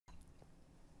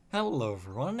Hello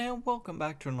everyone and welcome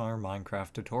back to another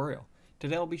Minecraft tutorial.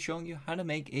 Today I'll be showing you how to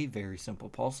make a very simple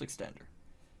pulse extender.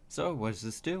 So what does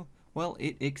this do? Well,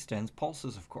 it extends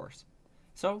pulses, of course.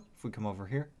 So if we come over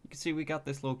here, you can see we got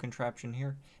this little contraption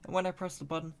here, and when I press the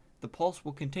button, the pulse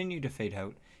will continue to fade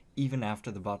out even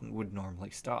after the button would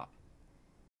normally stop.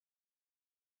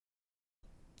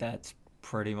 That's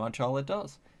pretty much all it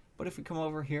does. But if we come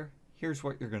over here, here's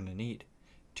what you're going to need.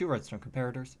 2 redstone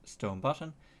comparators, stone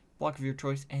button, block of your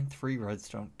choice, and 3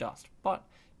 redstone dust. But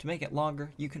to make it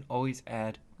longer, you can always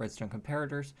add redstone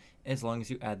comparators as long as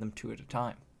you add them 2 at a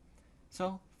time.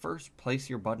 So first place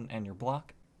your button and your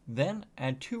block, then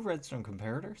add 2 redstone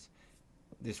comparators.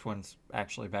 This one's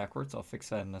actually backwards, I'll fix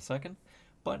that in a second,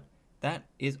 but that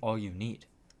is all you need.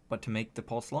 But to make the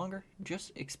pulse longer,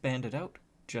 just expand it out,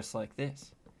 just like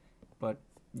this. But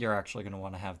you're actually going to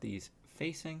want to have these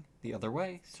facing the other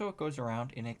way so it goes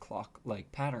around in a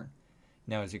clock-like pattern.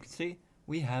 Now as you can see,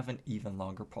 we have an even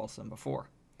longer pulse than before,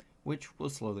 which will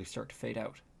slowly start to fade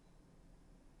out.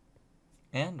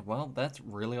 And well, that's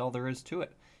really all there is to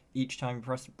it. Each time you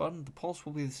press the button, the pulse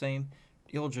will be the same.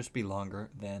 It'll just be longer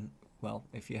than, well,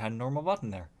 if you had a normal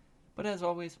button there. But as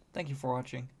always, thank you for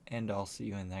watching, and I'll see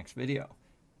you in the next video.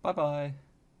 Bye bye!